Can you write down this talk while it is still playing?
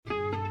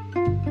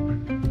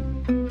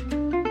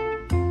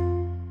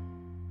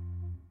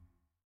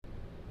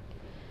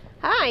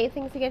Hi,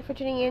 thanks again for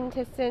tuning in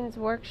to Sin's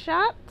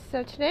Workshop.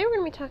 So today we're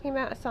going to be talking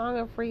about A Song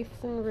of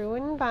Wreaths and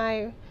Ruin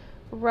by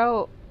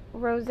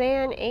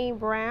Roseanne A.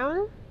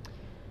 Brown,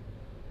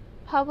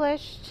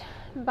 published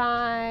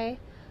by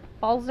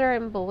Balzer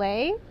and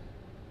Belay.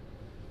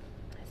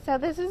 So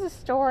this is a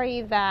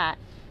story that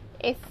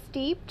is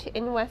steeped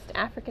in West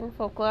African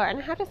folklore, and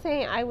I have to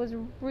say I was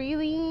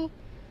really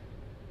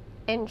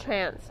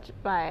entranced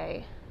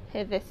by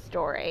this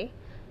story.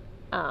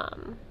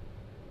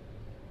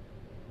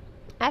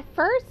 At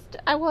first,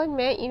 I will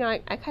admit,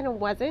 I kind of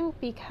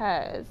wasn't,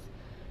 because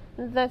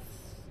the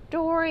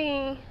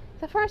story,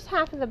 the first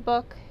half of the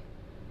book,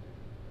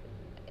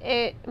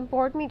 it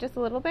bored me just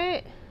a little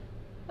bit.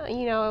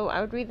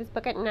 I would read this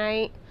book at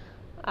night.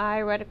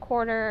 I read it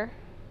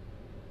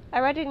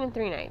in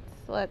 3 nights.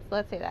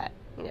 Let's say that,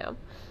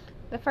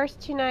 The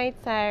first 2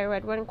 nights I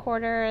read 1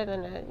 quarter,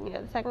 then,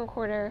 the second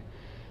quarter.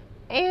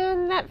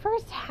 And that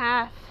first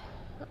half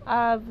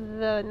of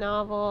the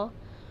novel,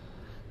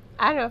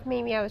 I don't know if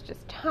maybe I was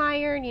just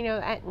tired.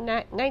 At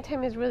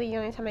nighttime is really the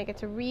only time I get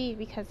to read,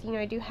 because,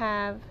 I do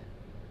have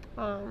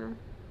a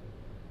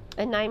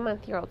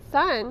 9-month-old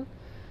son.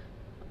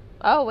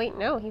 Oh, wait,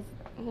 no, he's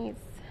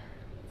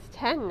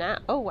 10 now.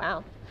 Oh,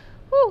 wow.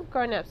 Whew,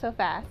 growing up so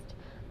fast.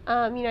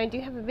 I do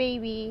have a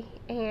baby,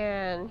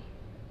 and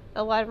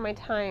a lot of my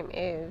time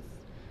is,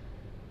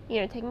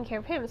 taking care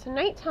of him. So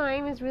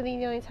nighttime is really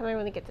the only time I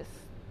really get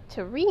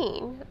to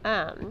read.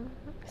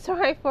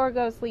 So I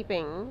forego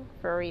sleeping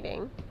for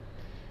reading.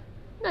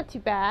 Not too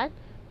bad,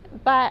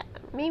 but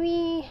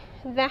maybe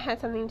that had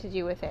something to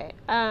do with it.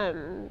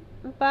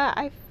 But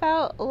I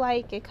felt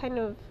like it kind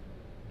of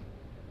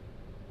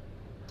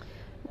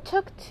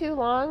took too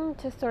long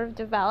to sort of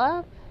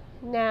develop.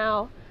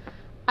 Now,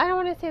 I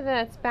don't want to say that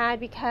that's bad,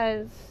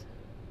 because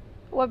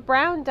what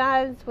Brown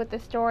does with the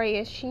story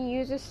is she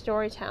uses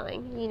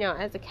storytelling,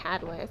 as a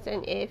catalyst.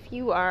 And if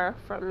you are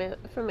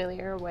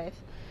familiar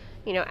with,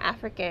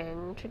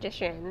 African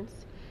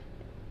traditions,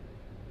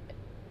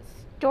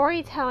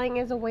 storytelling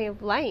is a way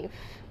of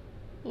life.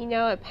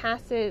 It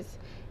passes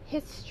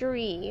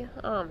history,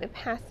 it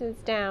passes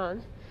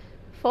down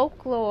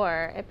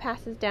folklore, it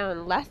passes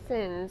down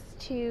lessons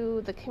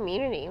to the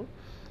community.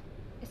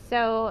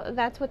 So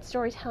that's what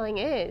storytelling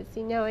is,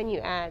 and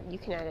you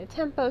can add a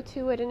tempo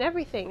to it and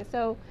everything.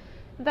 So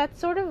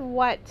that's sort of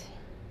what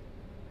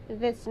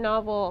this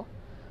novel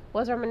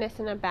was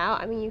reminiscent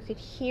about. I mean, you could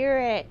hear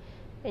it,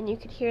 and you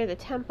could hear the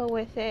tempo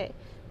with it,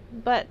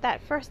 but that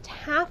first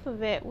half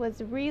of it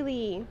was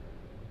really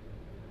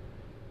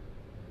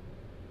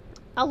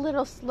a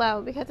little slow,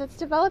 because it's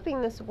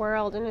developing this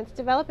world, and it's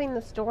developing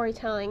the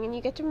storytelling, and you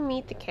get to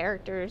meet the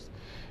characters,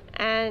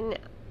 and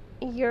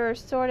you're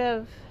sort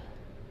of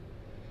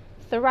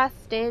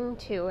thrust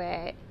into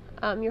it.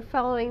 You're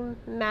following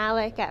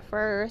Malik at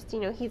first.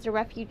 He's a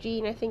refugee,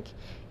 and I think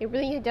it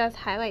really does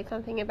highlight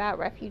something about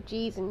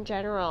refugees in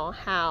general,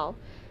 how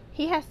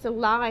he has to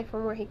lie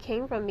from where he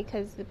came from,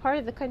 because the part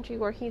of the country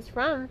where he's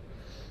from,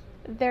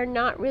 they're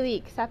not really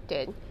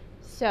accepted.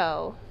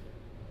 So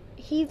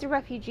he's a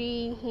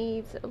refugee.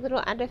 He's a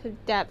little out of his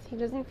depth. He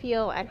doesn't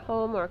feel at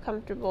home or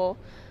comfortable.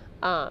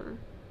 A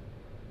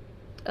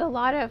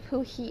lot of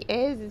who he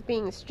is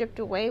being stripped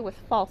away with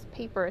false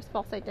papers,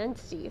 false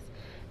identities,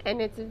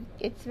 and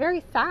it's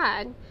very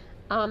sad,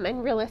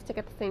 and realistic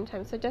at the same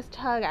time. So just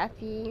tug at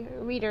the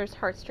reader's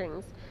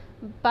heartstrings.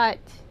 But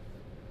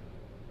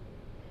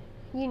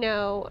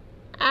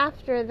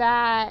after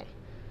that,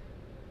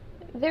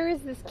 there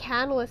is this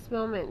catalyst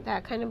moment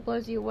that kind of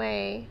blows you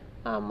away,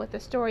 with the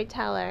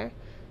storyteller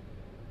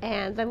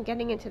and them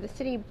getting into the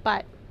city.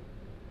 But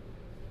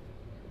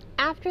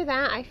after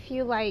that, I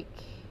feel like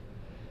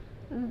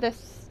the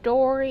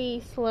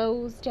story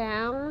slows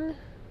down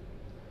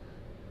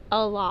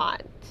a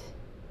lot.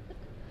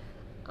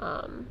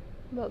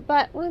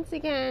 But once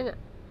again,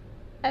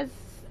 as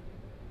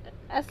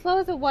slow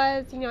as it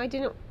was, I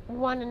didn't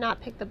want to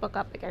not pick the book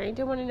up again. I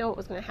didn't want to know what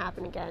was going to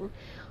happen again.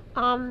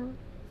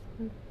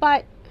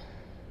 But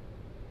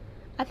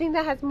I think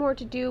that has more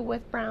to do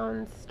with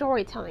Brown's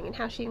storytelling and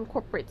how she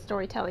incorporates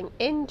storytelling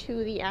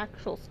into the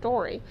actual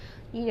story.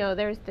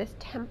 There's this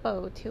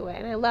tempo to it,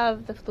 and I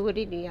love the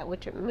fluidity at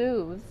which it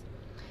moves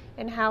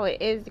and how it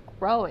is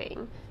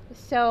growing.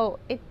 So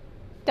it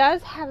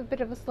does have a bit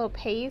of a slow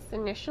pace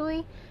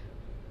initially,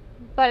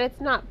 but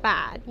it's not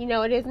bad. It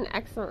is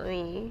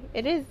excellently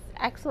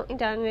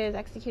done. It is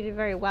executed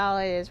very well.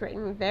 It is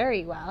written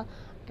very well,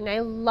 and I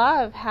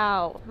love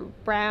how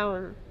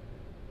Brown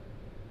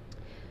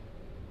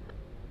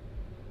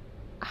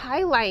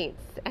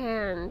highlights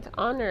and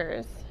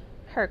honors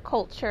her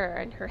culture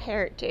and her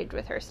heritage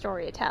with her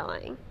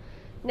storytelling.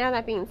 Now,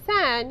 that being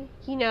said,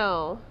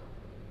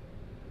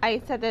 I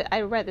said that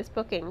I read this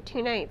book in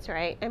 2 nights,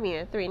 right? I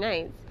mean, 3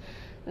 nights.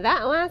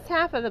 That last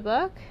half of the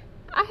book,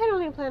 I had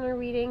only planned on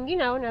reading,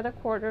 another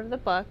quarter of the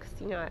books,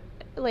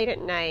 late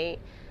at night.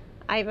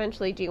 I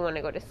eventually do want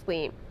to go to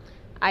sleep.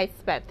 I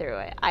sped through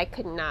it. I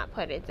could not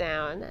put it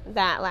down.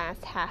 That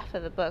last half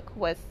of the book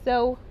was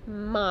so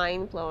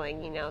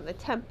mind-blowing. The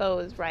tempo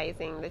is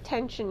rising, the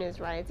tension is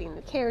rising,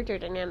 the character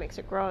dynamics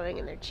are growing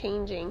and they're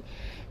changing,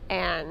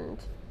 and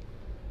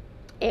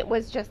it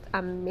was just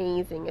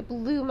amazing. It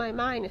blew my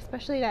mind,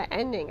 especially that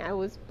ending. I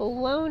was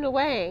blown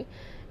away,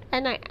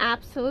 and I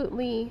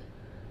absolutely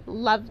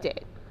loved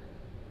it.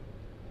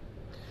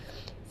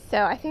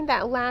 So I think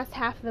that last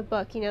half of the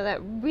book, that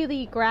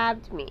really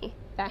grabbed me.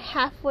 That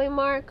halfway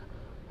mark,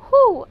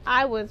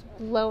 I was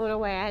blown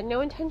away. I had no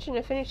intention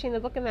of finishing the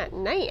book in that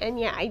night, and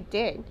yet I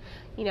did.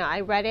 I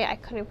read it, I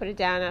couldn't put it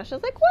down. I was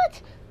just like,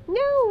 what?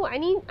 No, I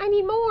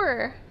need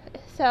more.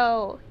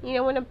 So,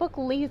 when a book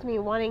leaves me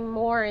wanting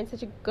more in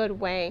such a good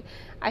way,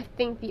 I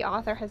think the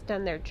author has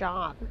done their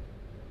job.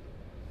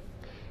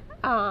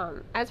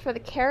 As for the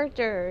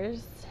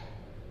characters,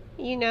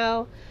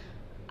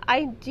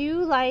 I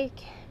do like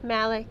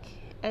Malik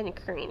and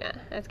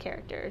Karina as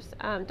characters.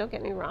 Don't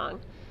get me wrong.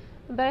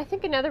 But I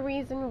think another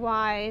reason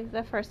why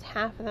the first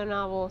half of the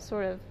novel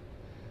sort of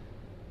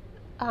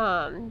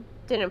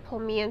didn't pull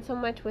me in so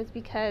much was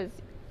because,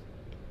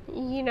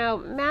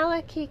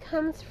 Malik, he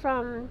comes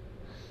from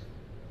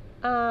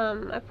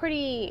a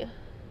pretty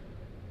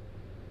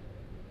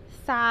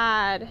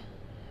sad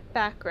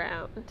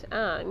background.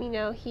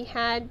 He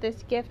had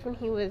this gift when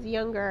he was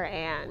younger,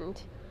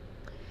 and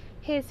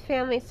his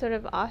family sort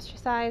of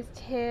ostracized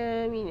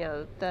him.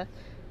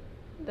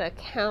 The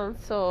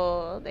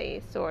council,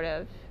 they sort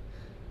of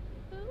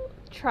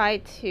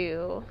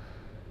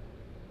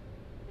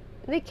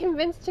they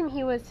convinced him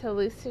he was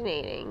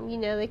hallucinating.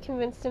 They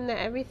convinced him that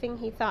everything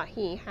he thought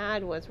he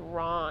had was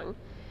wrong.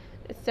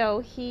 So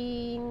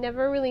he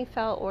never really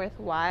felt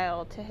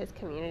worthwhile to his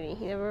community.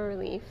 He never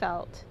really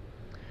felt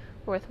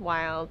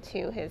worthwhile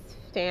to his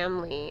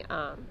family.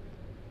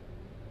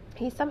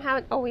 He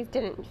somehow always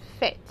didn't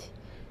fit,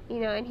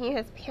 and he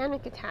has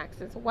panic attacks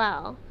as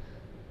well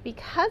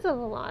because of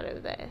a lot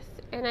of this.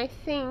 And I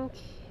think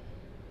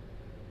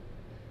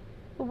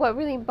what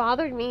really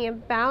bothered me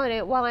about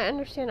it, while I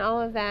understand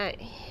all of that,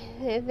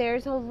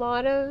 there's a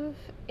lot of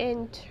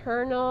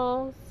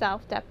internal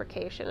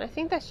self-deprecation. I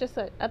think that's just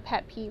a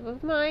pet peeve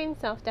of mine,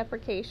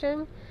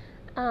 self-deprecation.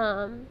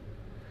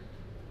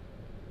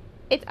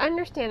 It's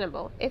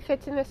understandable. It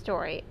fits in the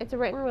story. It's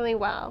written really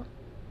well.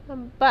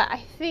 But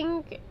I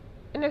think,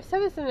 and I've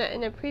said this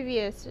in a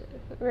previous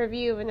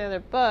review of another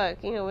book,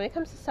 when it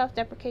comes to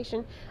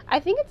self-deprecation, I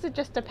think it's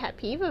just a pet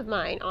peeve of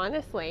mine,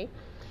 honestly.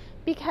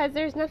 Because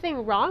there's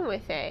nothing wrong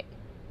with it.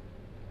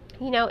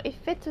 It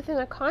fits within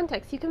a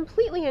context. You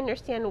completely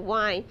understand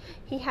why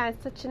he has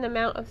such an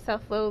amount of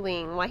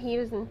self-loathing, why he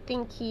doesn't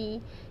think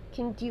he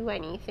can do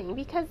anything,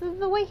 because of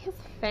the way his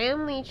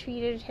family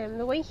treated him,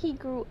 the way he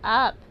grew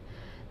up,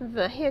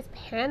 his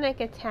panic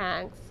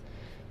attacks.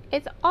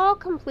 It's all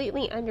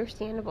completely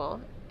understandable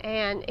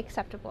and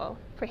acceptable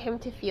for him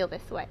to feel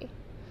this way.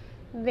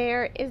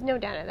 There is no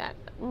doubt about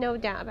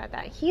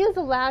that. He is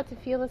allowed to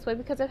feel this way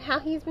because of how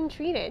he's been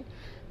treated.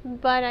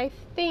 But I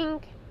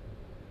think,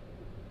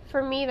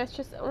 for me, that's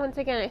just, once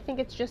again, I think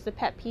it's just a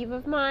pet peeve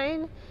of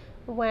mine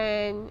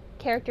when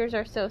characters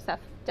are so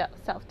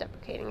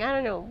self-deprecating. I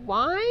don't know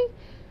why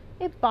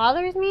it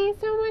bothers me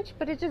so much,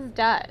 but it just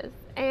does.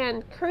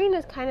 And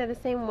Karina's kind of the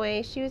same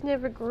way. She was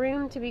never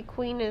groomed to be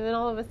queen, and then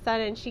all of a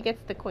sudden she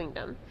gets the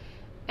queendom.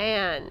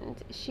 And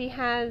she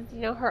has,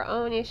 her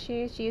own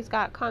issues. She's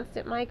got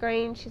constant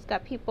migraines. She's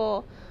got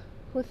people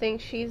who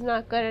think she's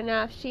not good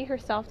enough. She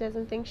herself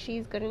doesn't think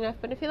she's good enough.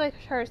 But I feel like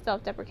her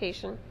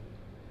self-deprecation,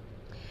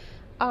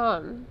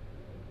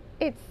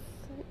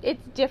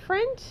 it's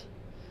different,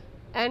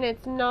 and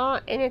it's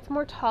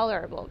more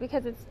tolerable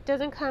because it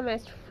doesn't come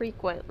as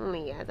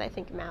frequently as I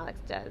think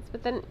Malik's does.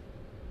 But then,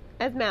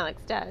 as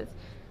Malik's does,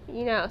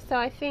 so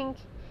I think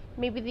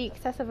maybe the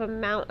excessive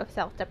amount of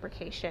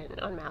self-deprecation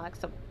on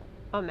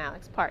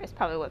Malik's part is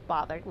probably what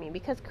bothered me,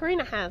 because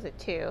Karina has it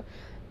too,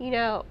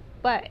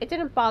 but it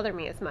didn't bother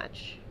me as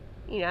much,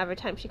 every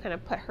time she kind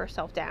of put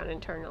herself down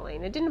internally,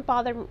 and it didn't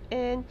bother me.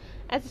 And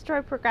as the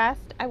story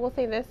progressed, I will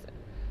say this,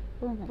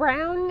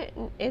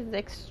 Brown is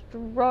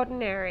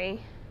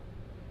extraordinary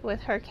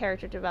with her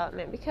character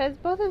development, because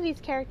both of these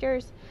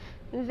characters,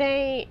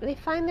 they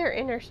find their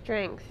inner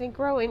strength, they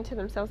grow into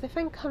themselves, they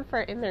find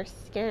comfort in their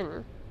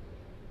skin,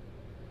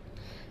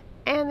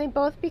 and they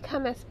both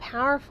become as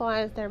powerful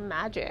as their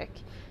magic.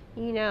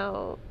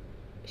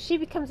 She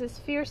becomes as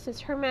fierce as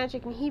her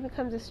magic, and he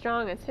becomes as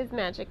strong as his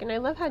magic. And I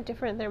love how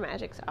different their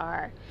magics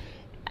are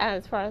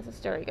as far as the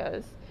story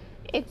goes.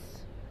 It's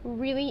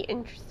really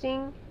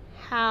interesting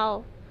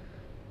how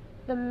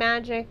the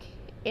magic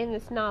in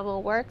this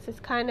novel works.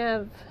 It's kind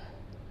of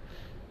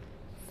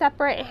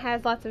separate. It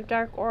has lots of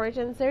dark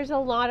origins. There's a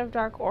lot of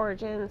dark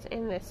origins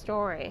in this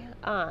story,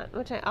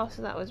 which I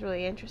also thought was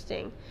really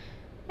interesting.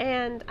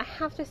 And I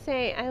have to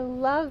say, I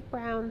love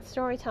Brown's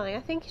storytelling. I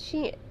think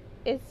she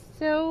is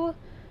so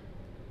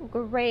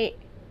great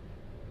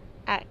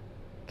at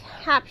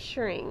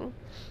capturing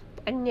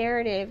a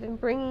narrative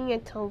and bringing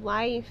it to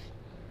life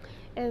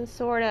and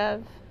sort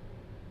of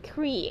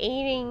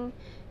creating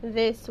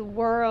this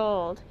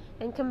world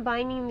and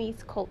combining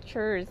these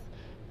cultures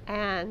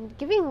and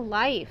giving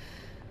life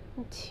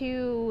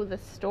to the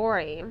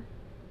story.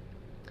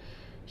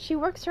 She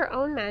works her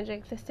own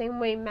magic the same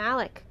way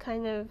Malik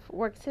kind of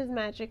works his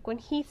magic when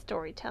he's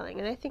storytelling.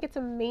 And I think it's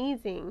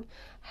amazing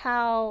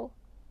how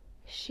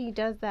she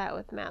does that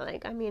with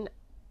Malik. I mean,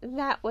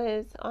 that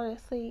was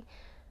honestly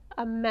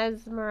a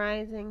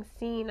mesmerizing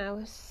scene. I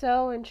was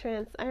so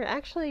entranced. I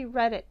actually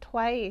read it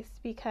twice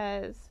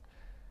because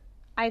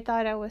I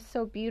thought it was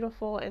so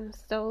beautiful and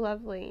so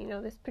lovely. You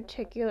know, this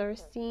particular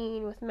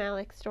scene with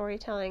Malik's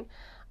storytelling,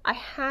 I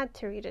had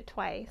to read it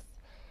twice.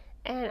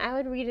 And I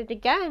would read it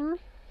again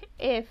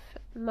if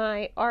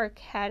my arc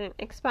hadn't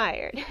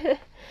expired.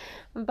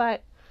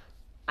 But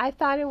I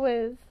thought it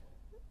was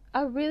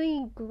a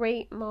really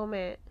great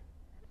moment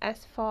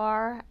as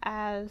far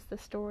as the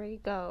story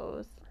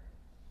goes.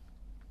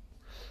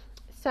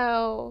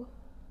 So,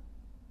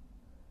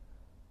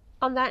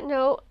 on that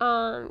note,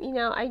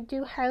 I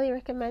do highly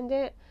recommend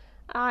it.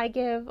 I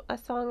give A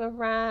Song of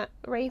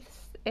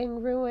Wraiths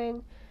and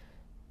Ruin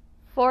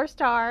 4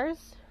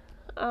 stars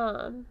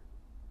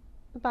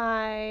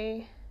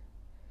by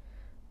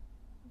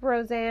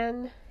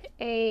Roseanne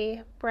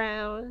A.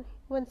 Brown.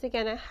 Once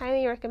again, I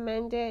highly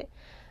recommend it.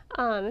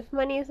 If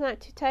money is not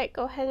too tight,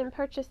 go ahead and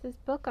purchase this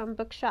book on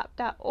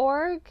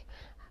bookshop.org.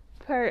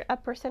 A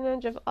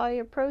percentage of all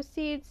your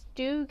proceeds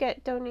do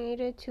get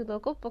donated to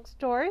local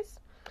bookstores.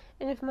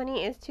 And if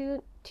money is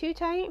too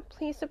tight,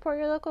 please support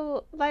your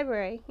local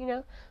library. You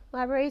know,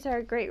 libraries are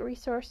a great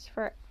resource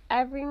for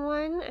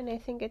everyone, and I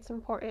think it's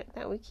important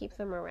that we keep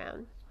them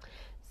around.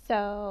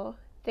 So,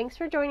 thanks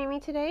for joining me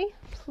today.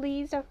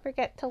 Please don't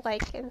forget to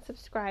like and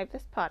subscribe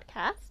this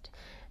podcast.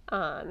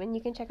 And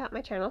you can check out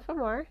my channel for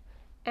more.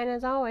 And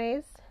as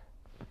always,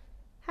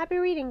 happy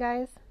reading,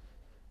 guys.